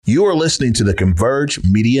You are listening to the Converge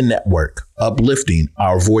Media Network, uplifting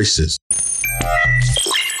our voices.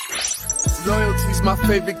 Loyalty's my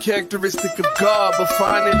favorite characteristic of God, but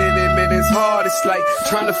finding it in him is hard. It's like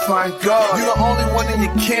trying to find God. You're the only one in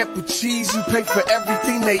your camp with cheese. You pay for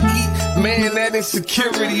everything they eat. Man, that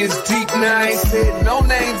insecurity is deep. Now I ain't said no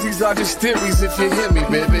names. These are just theories if you hear me,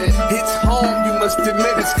 baby. It's home, you must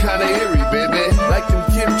admit it's kind of eerie, baby. Like them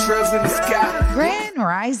chemtrails in the sky. Grand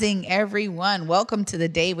Rising, everyone. Welcome to The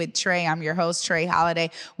Day with Trae. I'm your host, Trae Holiday.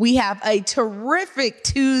 We have a terrific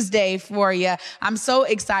Tuesday for you. I'm so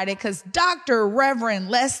excited because Dr. Reverend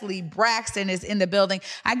Leslie Braxton is in the building.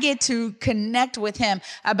 I get to connect with him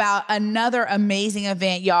about another amazing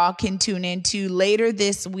event y'all can tune into later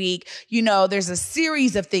this week. You know, there's a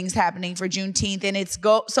series of things happening for Juneteenth, and it's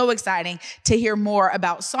so exciting to hear more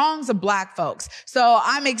about songs of Black folks. So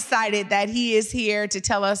I'm excited that he is here to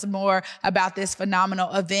tell us more about this phenomenal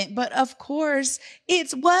event. But of course,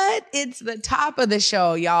 it's the top of the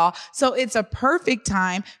show, y'all. So it's a perfect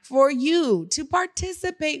time for you to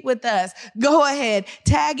participate with us. Go ahead,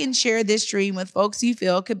 tag and share this stream with folks you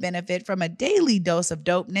feel could benefit from a daily dose of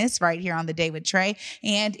dopeness right here on The Day with Trae.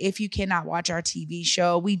 And if you cannot watch our TV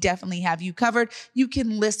show, we definitely have you covered. You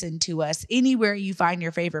can listen to us anywhere you find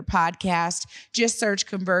your favorite podcast. Just search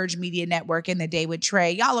Converge Media Network and The Day with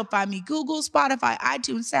Trae. Y'all will find me Google, Spotify,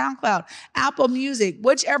 iTunes, SoundCloud, Apple Music,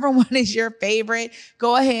 whichever one is your favorite.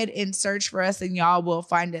 Go ahead and search for us and y'all will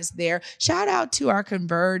find us there. Shout out to our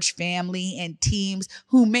Converge family and teams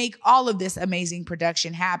who make all of this amazing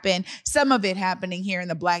production happen. Some of it happening here in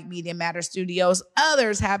the Black Media Matter studios,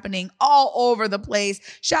 others happening all over the place.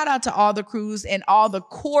 Shout out to all the crews and all the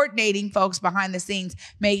coordinating folks behind the scenes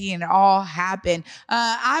making it all happen.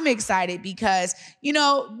 I'm excited because, you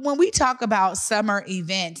know, when we talk about summer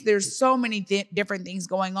events, there's so many different things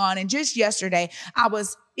going on. And just yesterday, I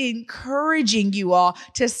was encouraging you all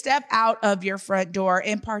to step out of your front door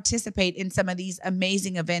and participate in some of these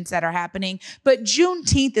amazing events that are happening. But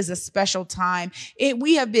Juneteenth is a special time.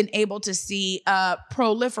 We have been able to see a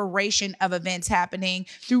proliferation of events happening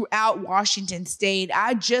throughout Washington State.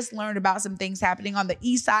 I just learned about some things happening on the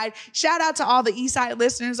East Side. Shout out to all the East Side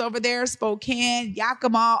listeners over there, Spokane,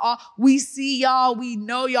 Yakima. We see y'all. We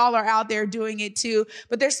know y'all are out there doing it too.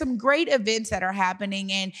 But there's some great events that are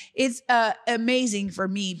happening, and it's amazing for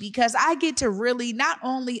me because I get to really not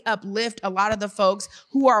only uplift a lot of the folks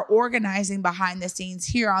who are organizing behind the scenes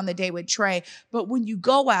here on The Day with Trae, but when you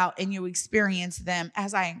go out and you experience them,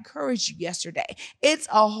 as I encouraged you yesterday, it's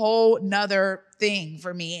a whole nother thing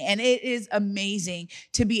for me. And it is amazing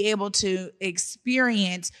to be able to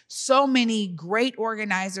experience so many great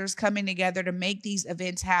organizers coming together to make these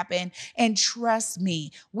events happen. And trust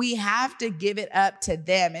me, we have to give it up to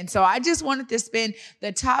them. And so I just wanted to spend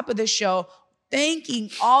the top of the show thanking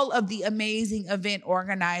all of the amazing event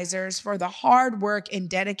organizers for the hard work and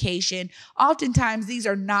dedication. Oftentimes, these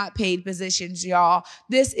are not paid positions, y'all.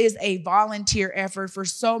 This is a volunteer effort for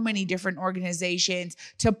so many different organizations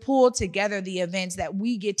to pull together the events that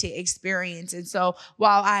we get to experience. And so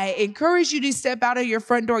while I encourage you to step out of your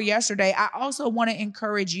front door yesterday, I also want to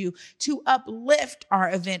encourage you to uplift our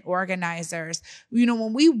event organizers. You know,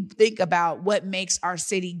 when we think about what makes our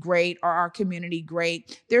city great or our community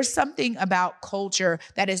great, there's something about culture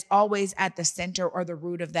that is always at the center or the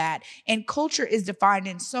root of that. And culture is defined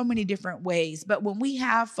in so many different ways. But when we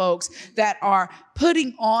have folks that are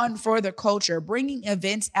putting on for the culture, bringing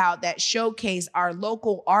events out that showcase our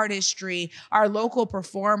local artistry, our local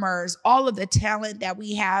performers, all of the talent that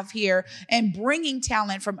we have here, and bringing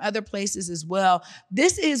talent from other places as well,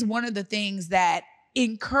 this is one of the things that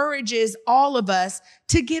encourages all of us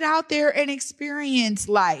to get out there and experience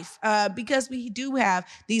life because we do have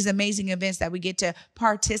these amazing events that we get to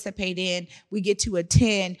participate in, we get to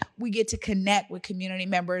attend, we get to connect with community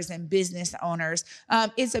members and business owners.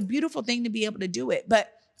 It's a beautiful thing to be able to do it, but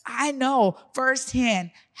I know firsthand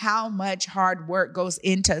how much hard work goes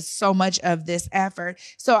into so much of this effort.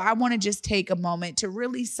 So I want to just take a moment to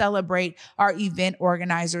really celebrate our event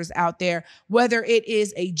organizers out there, whether it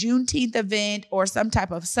is a Juneteenth event or some type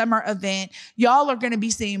of summer event. Y'all are going to be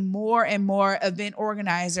seeing more and more event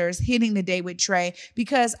organizers hitting The Day with Trae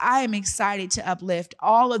because I am excited to uplift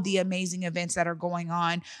all of the amazing events that are going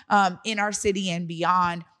on in our city and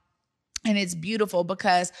beyond. And it's beautiful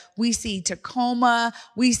because we see Tacoma,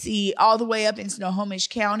 we see all the way up in Snohomish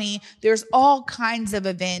County. There's all kinds of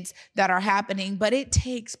events that are happening, but it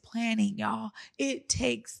takes planning, y'all. It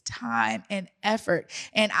takes time and effort.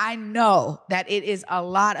 And I know that it is a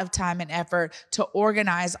lot of time and effort to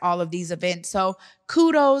organize all of these events. So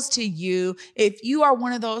kudos to you. If you are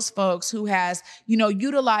one of those folks who has,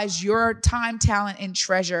 utilized your time, talent, and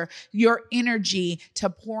treasure, your energy to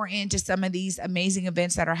pour into some of these amazing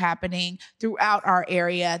events that are happening throughout our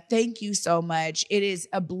area, thank you so much. It is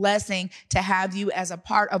a blessing to have you as a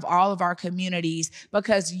part of all of our communities,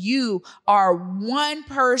 because you are one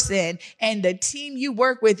person and the team you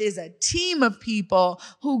work with is a team of people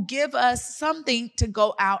who give us something to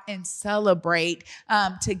go out and celebrate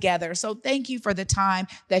together. So thank you for the time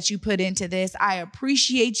that you put into this. I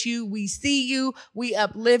appreciate you. We see you, we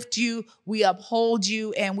uplift you, we uphold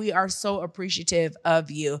you, and we are so appreciative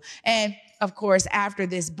of you. And of course, after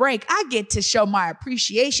this break, I get to show my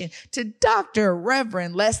appreciation to Dr.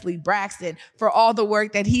 Reverend Leslie Braxton for all the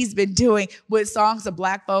work that he's been doing with Songs of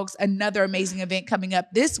Black Folks, another amazing event coming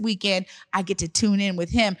up this weekend. I get to tune in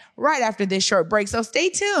with him right after this short break. So stay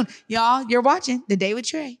tuned, y'all. You're watching The Day with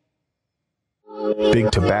Trae. Big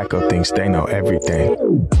Tobacco thinks they know everything.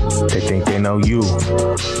 They think they know you,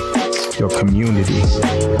 your community,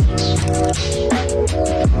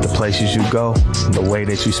 the places you go, the way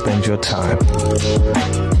that you spend your time.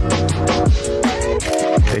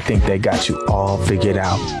 They think they got you all figured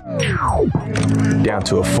out, down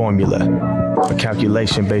to a formula, a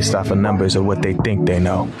calculation based off of numbers of what they think they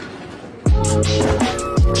know.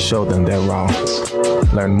 Show them they're wrong.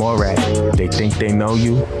 Learn more at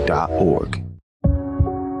theythinktheyknowyou.org.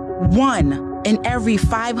 1 in every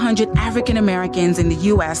 500 African Americans in the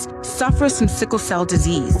U.S. suffers from sickle cell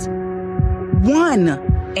disease. 1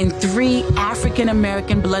 in 3 African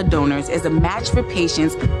American blood donors is a match for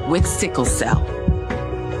patients with sickle cell.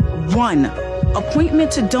 1 appointment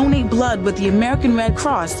to donate blood with the American Red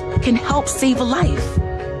Cross can help save a life.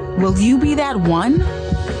 Will you be that one?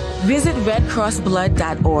 Visit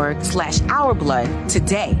redcrossblood.org/ourblood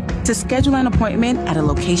today to schedule an appointment at a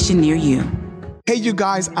location near you. Hey, you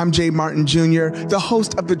guys, I'm Jay Martin Jr., the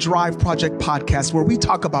host of the Drive Project podcast, where we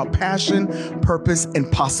talk about passion, purpose,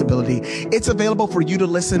 and possibility. It's available for you to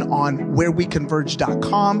listen on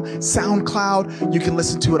whereweconverge.com, SoundCloud. You can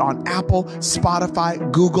listen to it on Apple,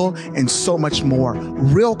 Spotify, Google, and so much more.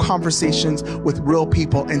 Real conversations with real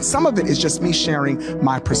people, and some of it is just me sharing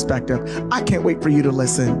my perspective. I can't wait for you to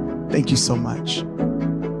listen. Thank you so much.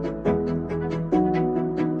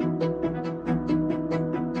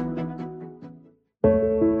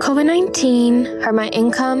 COVID-19 hurt my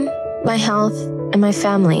income, my health, and my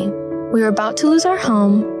family. We were about to lose our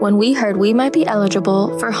home when we heard we might be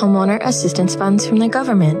eligible for homeowner assistance funds from the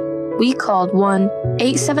government. We called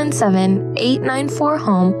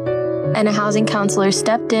 1-877-894-HOME, and a housing counselor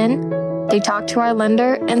stepped in. They talked to our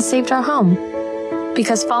lender and saved our home.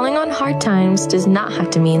 Because falling on hard times does not have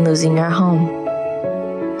to mean losing your home.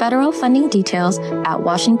 Federal funding details at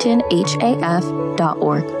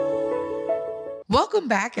washingtonhaf.org. Welcome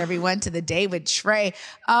back, everyone, to The Day with Trae.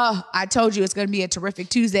 I told you it's going to be a terrific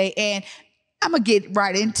Tuesday, and I'm going to get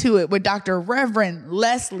right into it with Dr. Reverend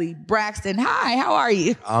Leslie Braxton. Hi, how are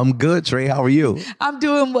you? I'm good, Trae. How are you? I'm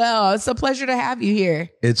doing well. It's a pleasure to have you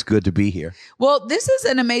here. It's good to be here. Well, this is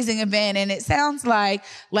an amazing event, and it sounds like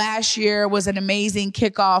last year was an amazing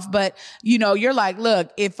kickoff, but you're like,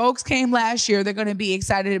 look, if folks came last year, they're going to be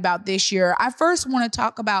excited about this year. I first want to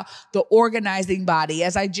talk about the organizing body.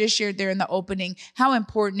 As I just shared there in the opening, how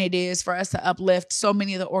important it is for us to uplift so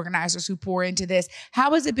many of the organizers who pour into this.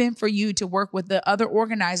 How has it been for you to work with the other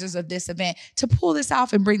organizers of this event to pull this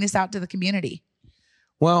off and bring this out to the community?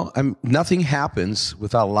 Well, nothing happens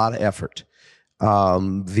without a lot of effort.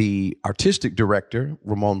 The artistic director,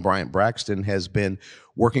 Ramon Bryant Braxton, has been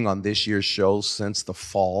working on this year's show since the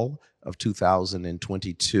fall of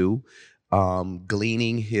 2022,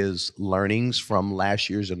 gleaning his learnings from last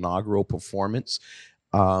year's inaugural performance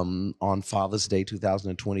on Father's Day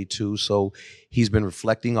 2022. So he's been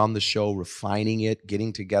reflecting on the show, refining it,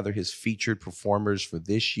 getting together his featured performers for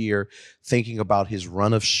this year, thinking about his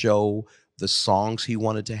run of show, the songs he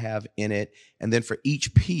wanted to have in it. And then for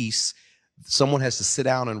each piece, someone has to sit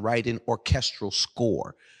down and write an orchestral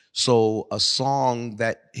score. So a song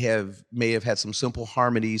that may have had some simple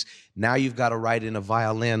harmonies, now you've got to write in a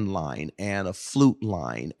violin line and a flute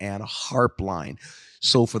line and a harp line.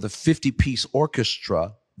 So for the 50-piece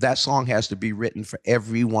orchestra, that song has to be written for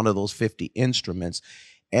every one of those 50 instruments.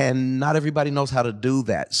 And not everybody knows how to do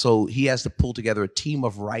that. So he has to pull together a team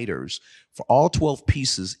of writers For all 12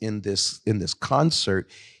 pieces in this concert,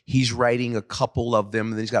 he's writing a couple of them,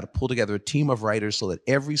 and then he's got to pull together a team of writers so that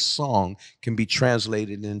every song can be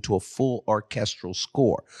translated into a full orchestral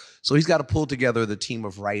score. So he's got to pull together the team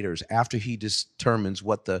of writers after he determines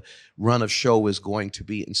what the run of show is going to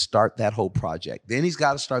be and start that whole project. Then he's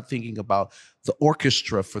got to start thinking about the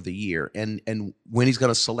orchestra for the year and when he's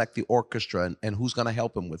going to select the orchestra and who's going to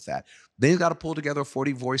help him with that. Then he's got to pull together a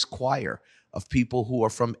 40-voice choir of people who are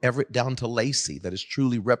from Everett down to Lacey that is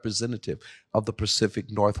truly representative of the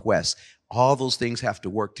Pacific Northwest. All those things have to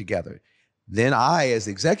work together. Then I, as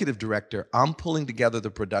executive director, I'm pulling together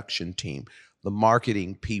the production team, the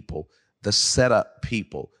marketing people, the setup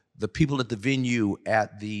people, the people at the venue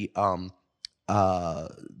at the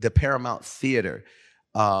Paramount Theatre,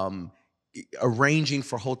 arranging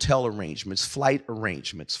for hotel arrangements, flight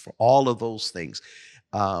arrangements, for all of those things.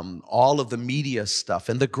 All of the media stuff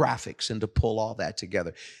and the graphics, and to pull all that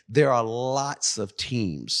together. There are lots of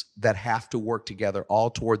teams that have to work together all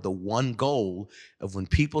toward the one goal of when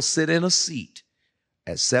people sit in a seat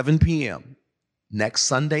at 7 p.m. next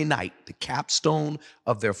Sunday night, the capstone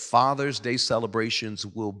of their Father's Day celebrations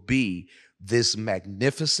will be this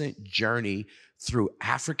magnificent journey through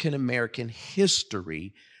African American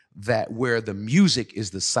history where the music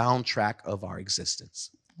is the soundtrack of our existence.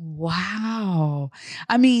 Wow.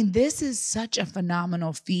 I mean, this is such a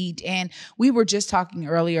phenomenal feat. And we were just talking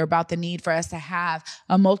earlier about the need for us to have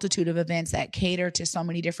a multitude of events that cater to so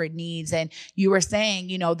many different needs. And you were saying,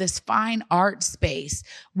 this fine art space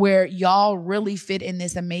where y'all really fit in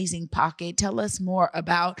this amazing pocket. Tell us more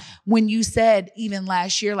about when you said even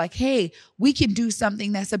last year, like, hey, we can do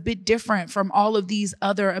something that's a bit different from all of these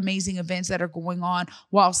other amazing events that are going on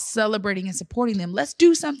while celebrating and supporting them. Let's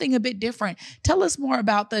do something a bit different. Tell us more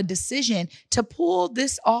about the decision to pull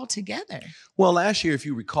this all together. Well, last year, if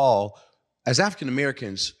you recall, as African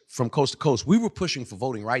Americans from coast to coast, we were pushing for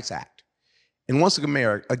Voting Rights Act. And once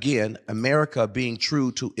again, America, being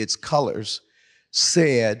true to its colors,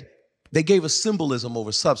 said they gave us symbolism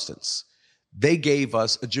over substance. They gave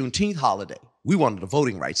us a Juneteenth holiday. We wanted a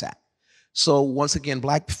Voting Rights Act. So once again,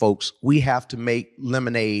 Black folks, we have to make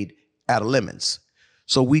lemonade out of lemons.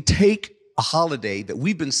 So we take a holiday that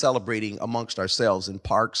we've been celebrating amongst ourselves in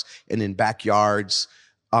parks and in backyards,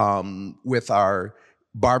 with our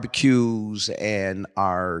barbecues and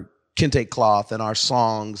our kente cloth and our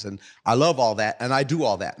songs. And I love all that. And I do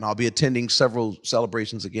all that. And I'll be attending several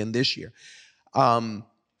celebrations again this year.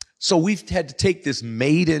 So we've had to take this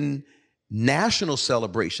maiden national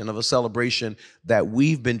celebration of a celebration that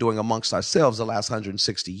we've been doing amongst ourselves the last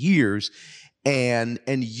 160 years and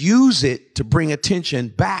use it to bring attention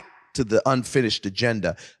back to the unfinished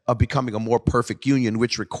agenda of becoming a more perfect union,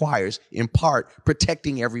 which requires, in part,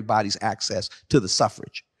 protecting everybody's access to the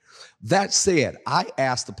suffrage. That said, I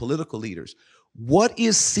asked the political leaders, what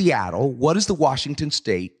is Seattle, what is the Washington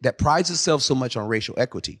state that prides itself so much on racial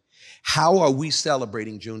equity? How are we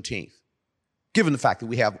celebrating Juneteenth? Given the fact that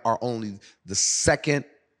we have the second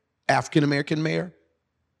African-American mayor,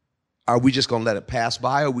 are we just going to let it pass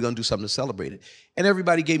by, or are we going to do something to celebrate it? And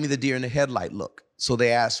everybody gave me the deer in the headlight look. So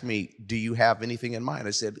they asked me, do you have anything in mind?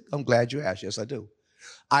 I said, I'm glad you asked. Yes, I do.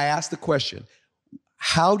 I asked the question,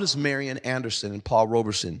 how does Marian Anderson and Paul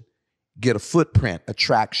Robeson get a footprint, a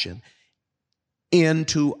traction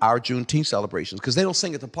into our Juneteenth celebrations? Because they don't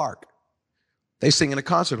sing at the park. They sing in the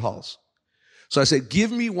concert halls. So I said,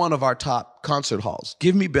 give me one of our top concert halls.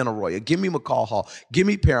 Give me Benaroya. Give me McCall Hall. Give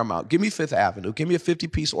me Paramount. Give me Fifth Avenue. Give me a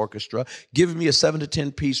 50-piece orchestra. Give me a 7 to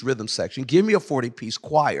 10-piece rhythm section. Give me a 40-piece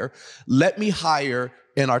choir. Let me hire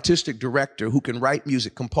an artistic director who can write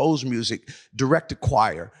music, compose music, direct a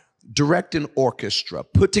choir, direct an orchestra,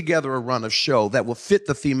 put together a run of show that will fit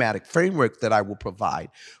the thematic framework that I will provide,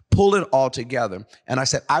 pull it all together. And I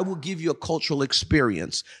said, I will give you a cultural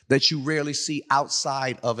experience that you rarely see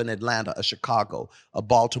outside of an Atlanta, a Chicago, a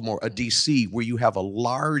Baltimore, a DC, where you have a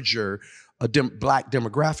larger Black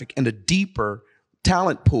demographic and a deeper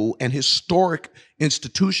talent pool and historic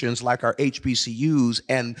institutions like our HBCUs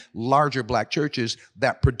and larger Black churches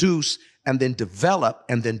that produce and then develop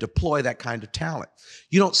and then deploy that kind of talent.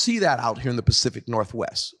 You don't see that out here in the Pacific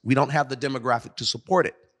Northwest. We don't have the demographic to support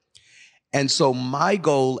it. And so my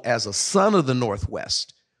goal as a son of the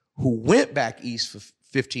Northwest, who went back east for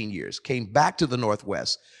 15 years, came back to the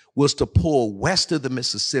Northwest, was to pull west of the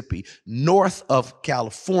Mississippi, north of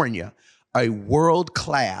California, a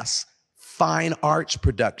world-class fine arts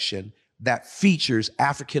production that features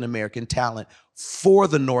African-American talent for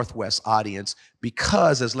the Northwest audience,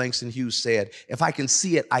 because, as Langston Hughes said, if I can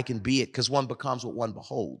see it, I can be it, because one becomes what one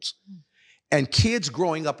beholds. And kids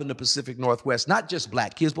growing up in the Pacific Northwest, not just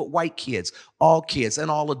black kids, but white kids, all kids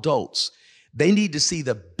and all adults, they need to see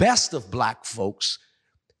the best of black folks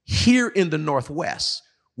here in the Northwest,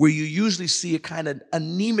 where you usually see a kind of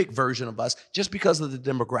anemic version of us just because of the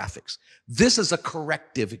demographics. This is a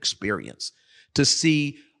corrective experience to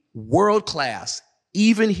see world class,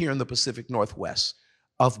 even here in the Pacific Northwest,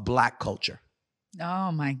 of black culture.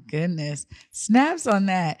 Oh my goodness. Snaps on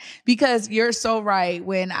that. Because you're so right.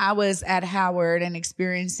 When I was at Howard and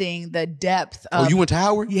experiencing the depth of... Oh, you went to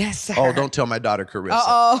Howard? Yes, sir. Oh, don't tell my daughter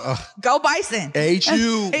Carissa. Go Bison.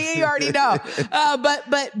 HU. You already know.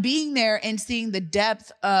 But being there and seeing the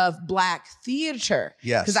depth of Black theater.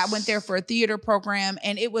 Yes. Because I went there for a theater program,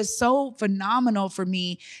 and it was so phenomenal for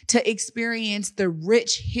me to experience the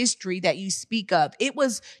rich history that you speak of. It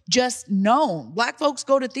was just known. Black folks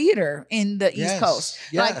go to theater in the East Coast.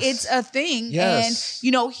 Yes. Like, it's a thing. Yes.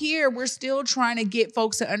 And, here we're still trying to get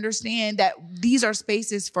folks to understand that these are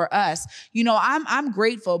spaces for us. I'm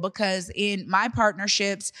grateful because in my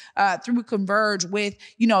partnerships through Converge with,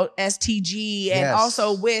 STG and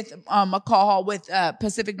also with McCall Hall with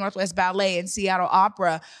Pacific Northwest Ballet and Seattle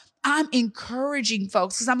Opera, I'm encouraging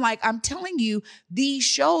folks because I'm telling you, these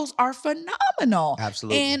shows are phenomenal.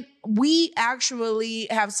 Absolutely. And we actually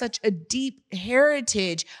have such a deep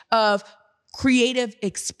heritage of creative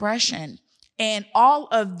expression. And all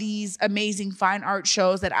of these amazing fine art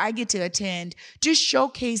shows that I get to attend just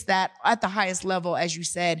showcase that at the highest level, as you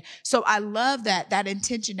said. So I love that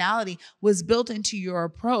intentionality was built into your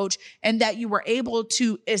approach and that you were able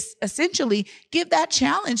to essentially give that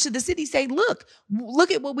challenge to the city. Say,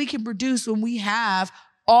 look at what we can produce when we have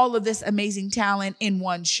all of this amazing talent in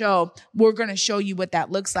one show. We're going to show you what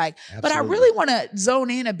that looks like. Absolutely. But I really want to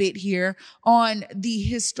zone in a bit here on the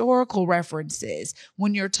historical references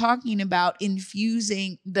when you're talking about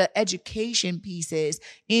infusing the education pieces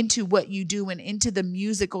into what you do and into the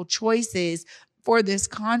musical choices for this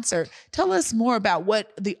concert. Tell us more about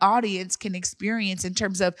what the audience can experience in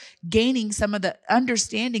terms of gaining some of the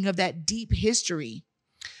understanding of that deep history.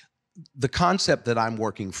 The concept that I'm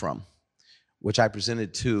working from, which I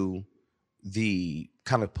presented to the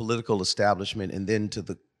kind of political establishment and then to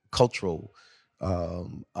the cultural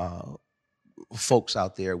folks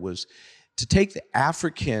out there, was to take the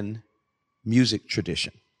African music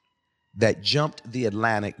tradition that jumped the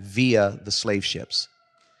Atlantic via the slave ships,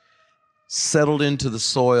 settled into the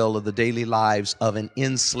soil of the daily lives of an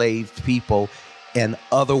enslaved people and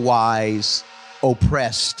otherwise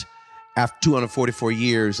oppressed after 244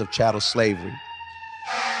 years of chattel slavery.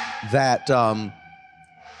 That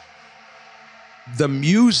the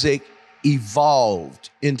music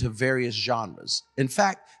evolved into various genres. In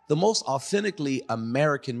fact, the most authentically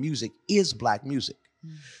American music is black music.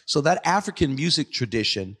 So that African music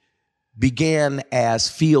tradition began as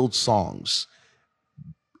field songs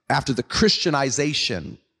after the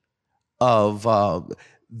Christianization of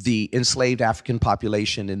the enslaved African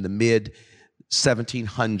population in the mid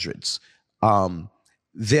 1700s.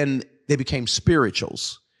 Then they became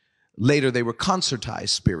spirituals. Later, they were concertized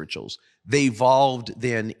spirituals. They evolved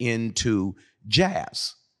then into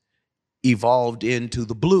jazz, evolved into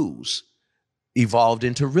the blues, evolved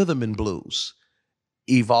into rhythm and blues,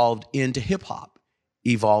 evolved into hip hop,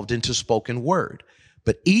 evolved into spoken word.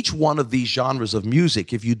 But each one of these genres of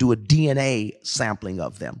music, if you do a DNA sampling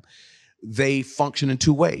of them, they function in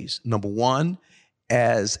two ways. Number one,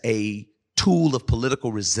 as a tool of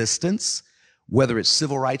political resistance, whether it's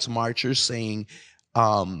civil rights marchers saying,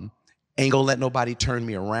 ain't gonna let nobody turn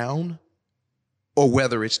me around, or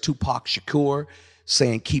whether it's Tupac Shakur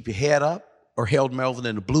saying, keep your head up, or Harold Melvin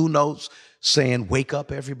and the Blue Notes saying, wake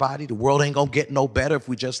up everybody, the world ain't gonna get no better if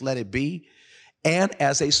we just let it be, and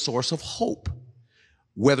as a source of hope.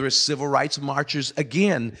 Whether it's civil rights marchers,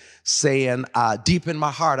 again, saying, deep in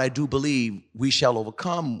my heart, I do believe we shall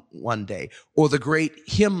overcome one day, or the great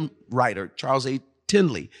hymn writer, Charles A.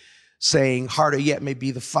 Tindley, saying, harder yet may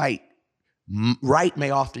be the fight, right may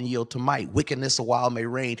often yield to might, wickedness a while may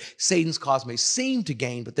reign, Satan's cause may seem to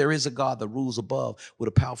gain, but there is a God that rules above with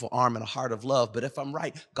a powerful arm and a heart of love. But if I'm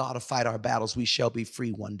right, God will fight our battles, we shall be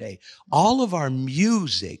free one day. All of our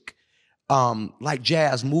music, like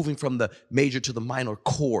jazz, moving from the major to the minor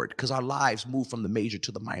chord, because our lives move from the major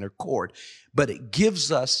to the minor chord, but it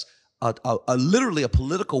gives us literally a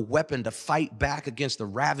political weapon to fight back against the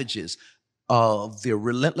ravages of the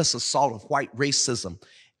relentless assault of white racism,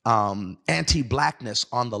 anti-blackness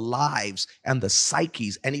on the lives and the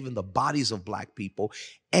psyches and even the bodies of black people,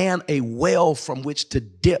 and a well from which to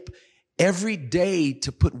dip every day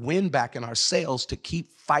to put wind back in our sails to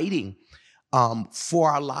keep fighting for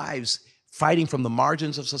our lives, fighting from the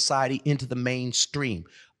margins of society into the mainstream.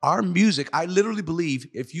 Our music, I literally believe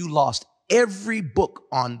if you lost every book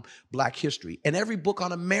on Black history and every book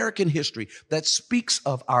on American history that speaks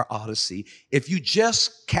of our Odyssey, if you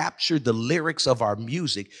just captured the lyrics of our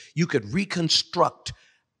music, you could reconstruct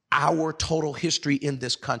our total history in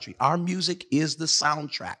this country. Our music is the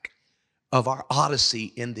soundtrack of our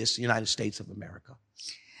Odyssey in this United States of America.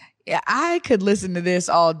 Yeah, I could listen to this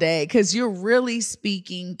all day because you're really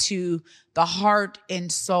speaking to the heart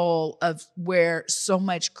and soul of where so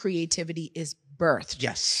much creativity is birthed.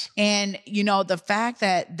 Yes. And, you know, the fact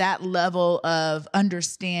that that level of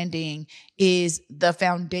understanding is the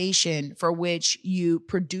foundation for which you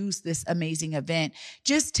produce this amazing event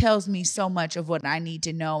just tells me so much of what I need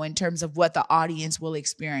to know in terms of what the audience will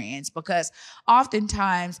experience. Because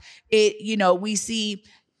oftentimes we see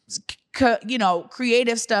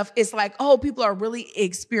creative stuff. It's like, oh, people are really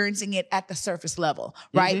experiencing it at the surface level,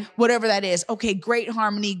 right? Mm-hmm. Whatever that is. Okay, great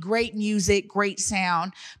harmony, great music, great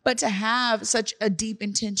sound. But to have such a deep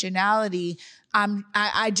intentionality,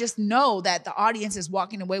 I just know that the audience is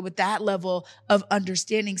walking away with that level of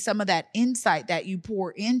understanding, some of that insight that you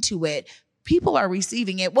pour into it. People are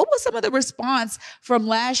receiving it. What was some of the response from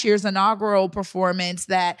last year's inaugural performance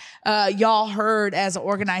that y'all heard as an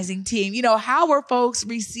organizing team? You know, how were folks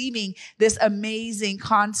receiving this amazing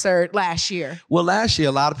concert last year? Well, last year,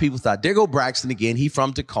 a lot of people thought, there go Braxton again. He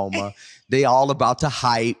from Tacoma. They all about to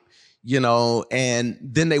hype, and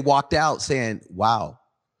then they walked out saying, wow,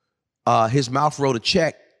 his mouth wrote a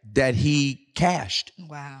check that he cashed.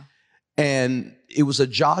 Wow. And it was a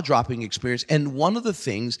jaw-dropping experience. And one of the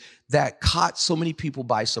things that caught so many people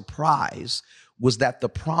by surprise was that the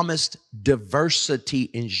promised diversity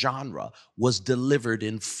in genre was delivered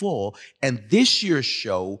in full. And this year's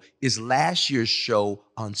show is last year's show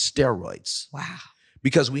on steroids. Wow.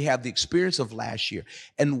 Because we have the experience of last year.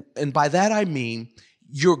 And by that I mean,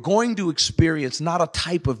 you're going to experience not a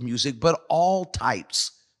type of music, but all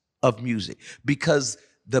types of music. Because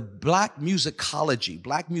the Black musicology,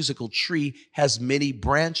 Black musical tree has many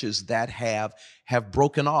branches that have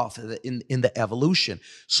broken off in the evolution.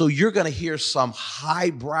 So you're going to hear some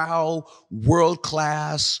highbrow,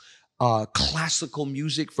 world-class classical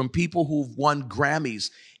music from people who've won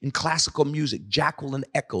Grammys in classical music. Jacqueline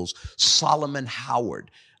Echols, Solomon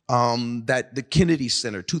Howard, that the Kennedy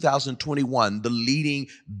Center, 2021, the leading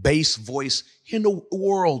bass voice in the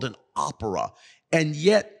world in opera. And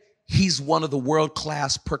yet, he's one of the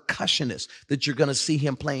world-class percussionists that you're going to see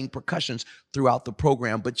him playing percussions throughout the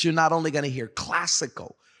program. But you're not only going to hear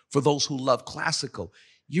classical for those who love classical,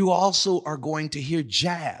 you also are going to hear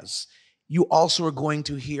jazz. You also are going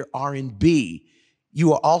to hear R&B.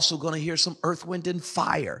 You are also going to hear some Earth, Wind, and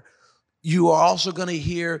Fire. You are also going to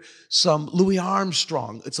hear some Louis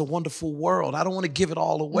Armstrong. It's a Wonderful World. I don't want to give it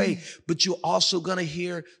all away, but you're also going to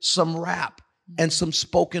hear some rap and some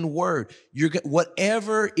spoken word.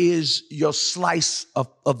 Whatever is your slice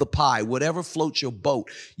of the pie, whatever floats your boat,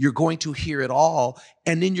 you're going to hear it all.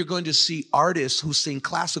 And then you're going to see artists who sing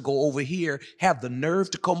classical over here have the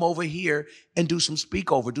nerve to come over here and do some speak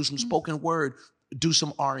over, do some spoken word, do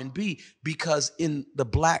some R&B. Because in the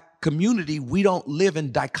Black community, we don't live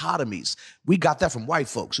in dichotomies. We got that from white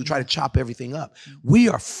folks who try to chop everything up. We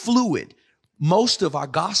are fluid. Most of our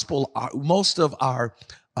gospel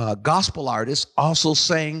artists also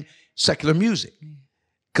sang secular music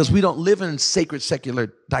because we don't live in sacred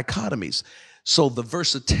secular dichotomies. So the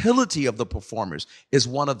versatility of the performers is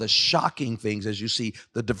one of the shocking things as you see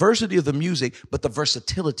the diversity of the music, but the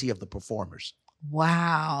versatility of the performers.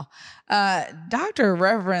 Wow. Dr.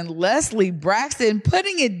 Reverend Leslie Braxton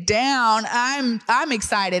putting it down. I'm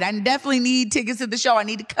excited. I definitely need tickets to the show. I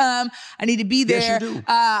need to come. I need to be there. Yes, you do.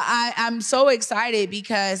 I'm so excited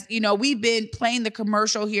because, we've been playing the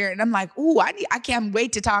commercial here and I'm like, ooh, I can't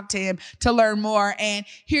wait to talk to him to learn more. And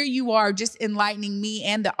here you are just enlightening me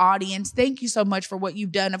and the audience. Thank you so much for what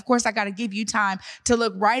you've done. Of course, I got to give you time to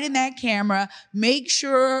look right in that camera. Make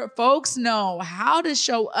sure folks know how to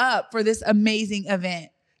show up for this amazing event.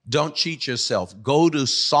 Don't cheat yourself. Go to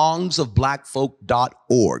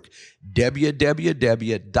songsofblackfolk.org,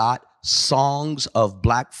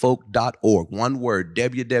 www.songsofblackfolk.org. One word,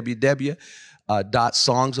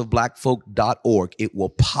 www.songsofblackfolk.org. It will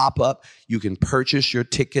pop up. You can purchase your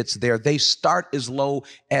tickets there. They start as low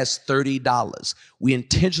as $30. We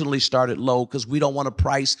intentionally started low because we don't want to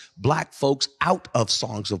price Black folks out of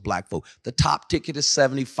Songs of Black Folk. The top ticket is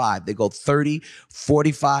 $75. They go $30,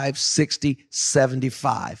 $45, $60,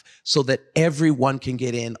 $75 so that everyone can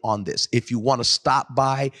get in on this. If you want to stop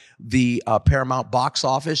by the Paramount box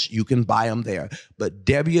office, you can buy them there. But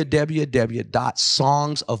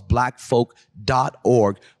www.songsofblackfolk.org.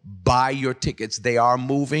 Paramount.org. Buy your tickets. They are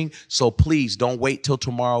moving. So please don't wait till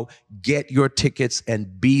tomorrow. Get your tickets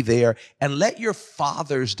and be there. And let your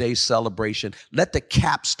Father's Day celebration, let the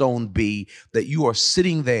capstone be that you are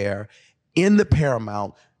sitting there in the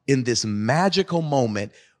Paramount in this magical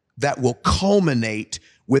moment that will culminate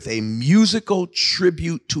with a musical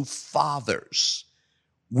tribute to fathers,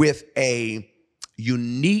 with a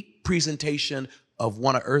unique presentation of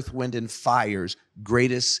one of Earth, Wind, and Fire's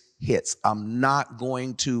greatest hits. I'm not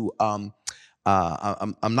going to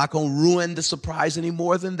ruin the surprise any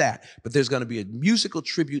more than that, but there's going to be a musical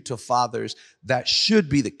tribute to fathers that should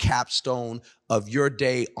be the capstone of your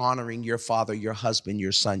day, honoring your father, your husband,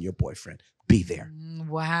 your son, your boyfriend. Be there.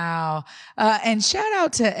 Wow. And shout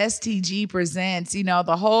out to STG Presents,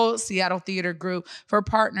 the whole Seattle Theater Group for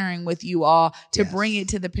partnering with you all to bring it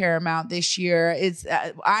to the Paramount this year. It's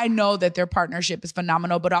I know that their partnership is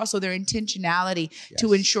phenomenal, but also their intentionality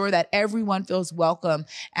to ensure that everyone feels welcome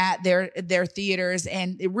at their theaters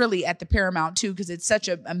and really at the Paramount too, because it's such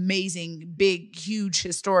an amazing, big, huge,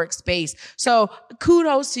 historic space. So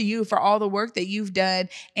kudos to you for all the work that you've done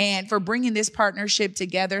and for bringing this partnership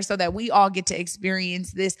together so that we all get to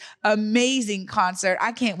experience this amazing concert.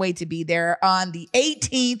 I can't wait to be there on the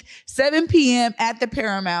 18th, 7 p.m. at the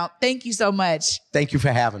Paramount. Thank you so much. Thank you for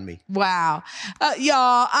having me. Wow.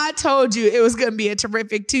 Y'all, I told you it was going to be a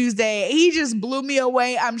terrific Tuesday. He just blew me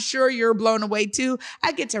away. I'm sure you're blown away too.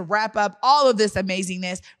 I get to wrap up all of this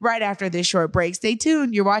amazingness right after this short break. Stay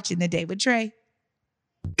tuned. You're watching The Day with Trae.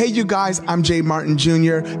 Hey, you guys, I'm Jay Martin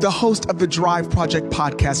Jr., the host of the Drive Project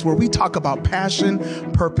podcast, where we talk about passion,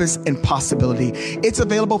 purpose, and possibility. It's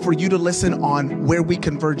available for you to listen on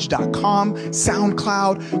whereweconverge.com,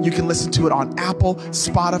 SoundCloud. You can listen to it on Apple,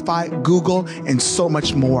 Spotify, Google, and so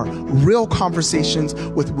much more. Real conversations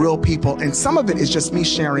with real people, and some of it is just me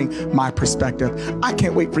sharing my perspective. I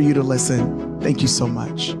can't wait for you to listen. Thank you so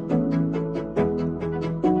much.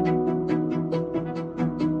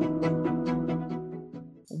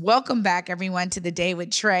 Welcome back, everyone, to The Day with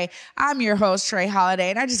Trae. I'm your host, Trae Holiday,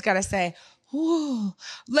 and I just got to say,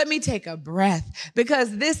 let me take a breath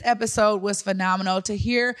because this episode was phenomenal. To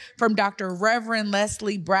hear from Dr. Reverend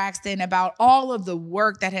Leslie Braxton about all of the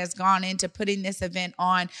work that has gone into putting this event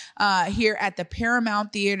on here at the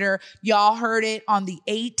Paramount Theater. Y'all heard it on the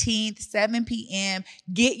 18th, 7 p.m.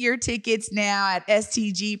 Get your tickets now at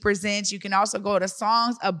STG Presents. You can also go to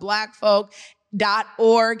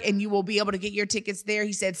songsofblackfolk.org and you will be able to get your tickets there.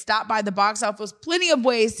 He said, stop by the box office. Plenty of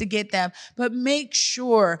ways to get them, but make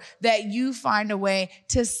sure that you find a way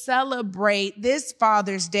to celebrate this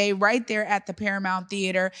Father's Day right there at the Paramount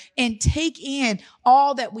Theater and take in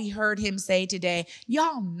all that we heard him say today.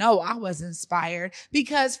 Y'all know I was inspired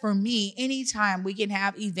because for me, anytime we can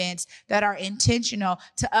have events that are intentional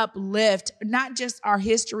to uplift not just our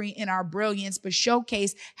history and our brilliance, but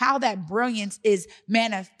showcase how that brilliance is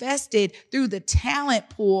manifested through the talent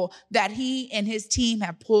pool that he and his team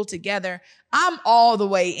have pulled together, I'm all the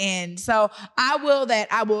way in. So I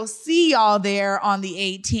will see y'all there on the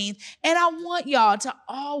 18th. And I want y'all to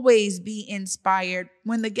always be inspired.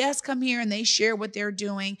 When the guests come here and they share what they're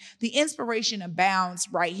doing, the inspiration abounds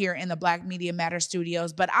right here in the Black Media Matter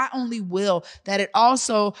studios. But I only will that it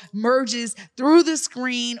also merges through the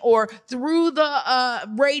screen or through the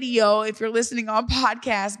radio if you're listening on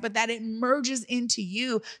podcast, but that it merges into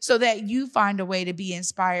you so that you find a way to be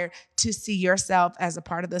inspired to see yourself as a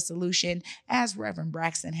part of the solution, as Reverend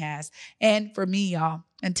Braxton has. And for me, y'all,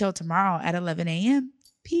 until tomorrow at 11 a.m.,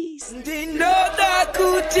 peace.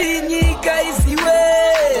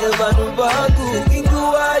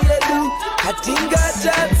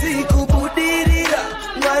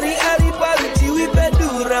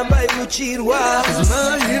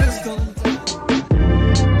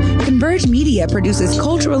 Converge Media produces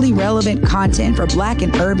culturally relevant content for Black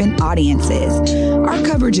and urban audiences. Our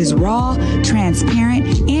coverage is raw,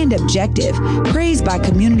 transparent, and objective, praised by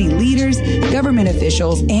community leaders, government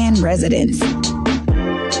officials, and residents.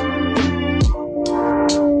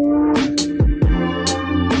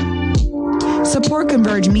 Support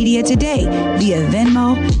Converge Media today via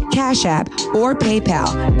Venmo, Cash App, or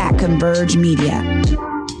PayPal at Converge Media.